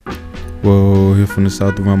Well, here from the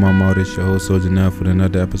south around my mouth, it's your host Soldier now for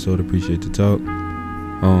another episode. Appreciate the talk.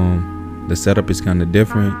 The setup is kind of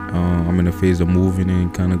different. I'm in a phase of moving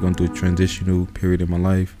and kind of going through a transitional period in my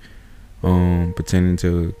life, pertaining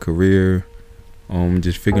to career,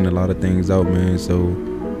 just figuring a lot of things out, man. So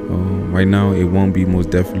right now, it won't be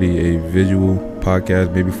most definitely a visual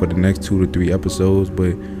podcast, maybe for the next 2 to 3 episodes,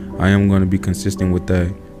 but I am going to be consistent with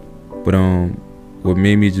that. But what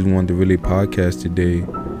made me just want to really podcast today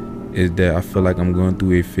is that I feel like I'm going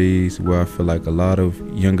through a phase where I feel like a lot of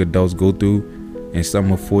young adults go through, and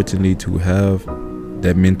some are fortunate to have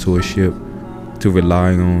that mentorship to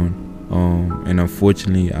rely on, and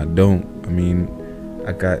unfortunately I don't. I mean,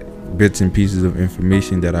 I got bits and pieces of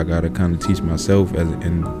information that I gotta kind of teach myself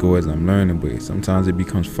and go as I'm learning, but sometimes it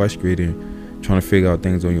becomes frustrating trying to figure out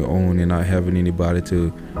things on your own and not having anybody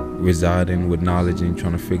to reside in with knowledge and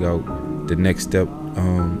trying to figure out the next step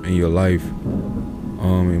in your life.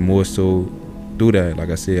 And more so through that, like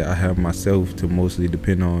I said, I have myself to mostly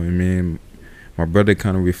depend on, and me and my brother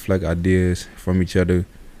kind of reflect ideas from each other,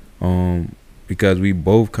 because we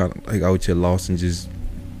both kind of like out here lost and just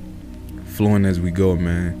flowing as we go,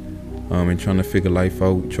 man, and trying to figure life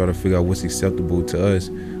out, try to figure out what's acceptable to us,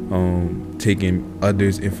 taking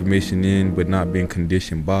others' information in but not being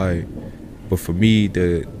conditioned by it. But for me,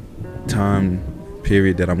 the time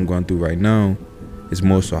period that I'm going through right now is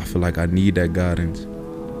more so I feel like I need that guidance,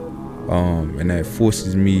 and that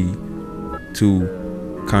forces me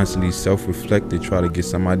to constantly self-reflect to try to get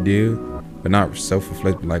some idea, but not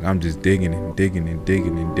self-reflect, but like I'm just digging and digging and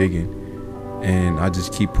digging and digging, and I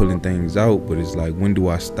just keep pulling things out. But it's like, when do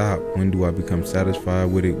I stop? When do I become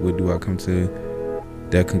satisfied with it? When do I come to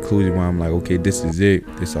that conclusion where I'm like, okay, this is it,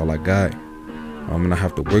 this is all I got, and I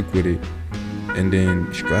have to work with it? And then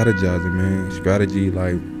strategizing, man. Strategy,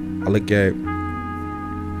 like, I look at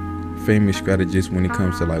famous strategists when it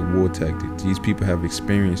comes to like war tactics. These people have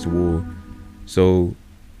experienced war, so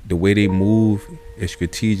the way they move is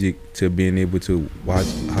strategic to being able to watch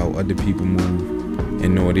how other people move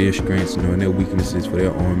and know their strengths, knowing their weaknesses for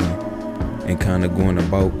their army, and kind of going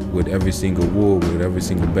about with every single war, with every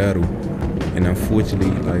single battle. And unfortunately,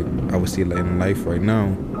 like I would say, like in life right now,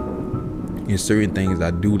 in certain things I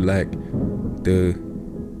do lack the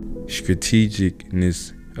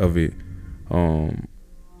strategicness of it.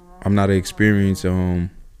 I'm not an experienced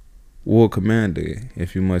war commander,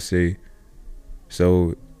 if you must say.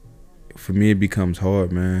 So for me, it becomes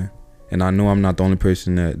hard, man. And I know I'm not the only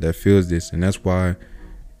person that feels this. And that's why,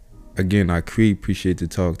 again, I appreciate the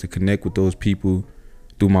talk, to connect with those people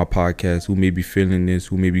through my podcast who may be feeling this,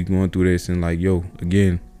 who may be going through this, and like, yo,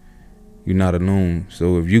 again, you're not alone.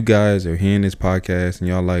 So if you guys are hearing this podcast and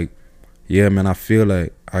y'all like, yeah, man, I feel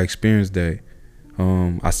like I experienced that,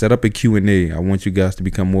 I set up a Q&A. I want you guys to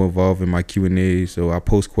become more involved in my Q&A. So I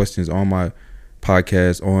post questions on my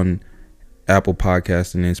podcast on Apple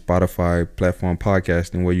Podcasting and Spotify platform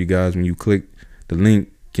podcasting, where you guys, when you click the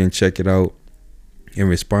link, can check it out and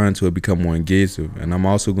respond to it, become more engaged. And I'm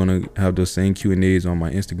also going to have those same Q&As on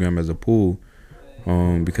my Instagram as a poll,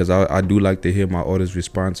 because I do like to hear my audience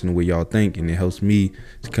response and the way y'all think, and it helps me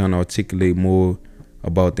to kind of articulate more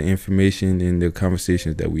about the information and the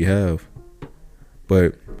conversations that we have.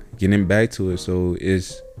 But getting back to it, so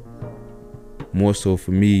it's more so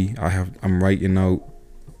for me, I'm writing out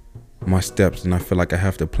my steps, and I feel like I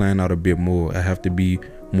have to plan out a bit more. I have to be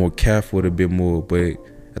more careful a bit more, but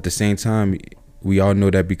at the same time, we all know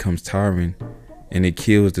that becomes tiring, and it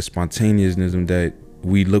kills the spontaneousness that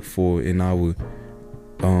we look for in our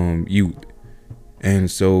youth. And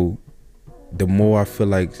so the more I feel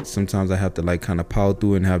like sometimes I have to like kind of power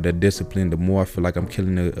through and have that discipline, the more I feel like I'm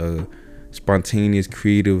killing a spontaneous,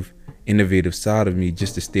 creative, innovative side of me,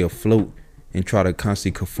 just to stay afloat and try to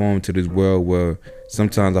constantly conform to this world where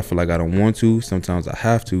sometimes I feel like I don't want to, sometimes I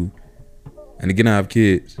have to. And again, I have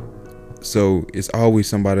kids, so it's always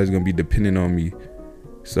somebody that's gonna be dependent on me.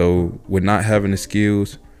 So with not having the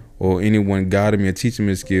skills or anyone guiding me or teaching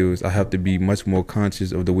me the skills, I have to be much more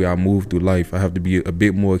conscious of the way I move through life. I have to be a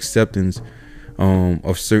bit more acceptance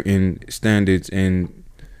of certain standards and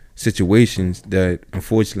situations that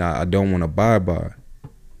unfortunately I don't want to abide by.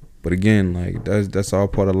 But again, like that's all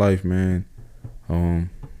part of life, man.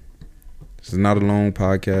 This is not a long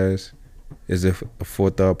podcast. It's a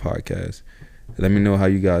forethought podcast. Let me know how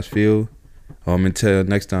you guys feel. Until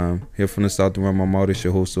next time, here from the south around my mouth, it's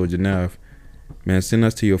your host Soldier Nav. Man, send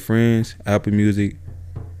us to your friends, Apple Music,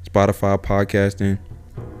 Spotify podcasting.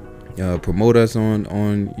 Promote us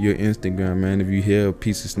on your Instagram, man. If you hear a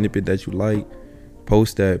piece of snippet that you like,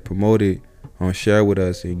 post that, promote it. share with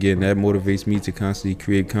us. And again, that motivates me to constantly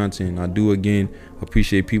create content. I do again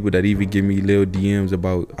appreciate people that even give me little DMs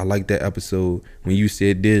about, I like that episode. When you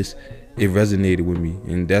said this, it resonated with me.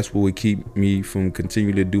 And that's what would keep me from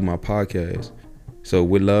continuing to do my podcast. So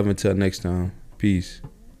with love, until next time, peace.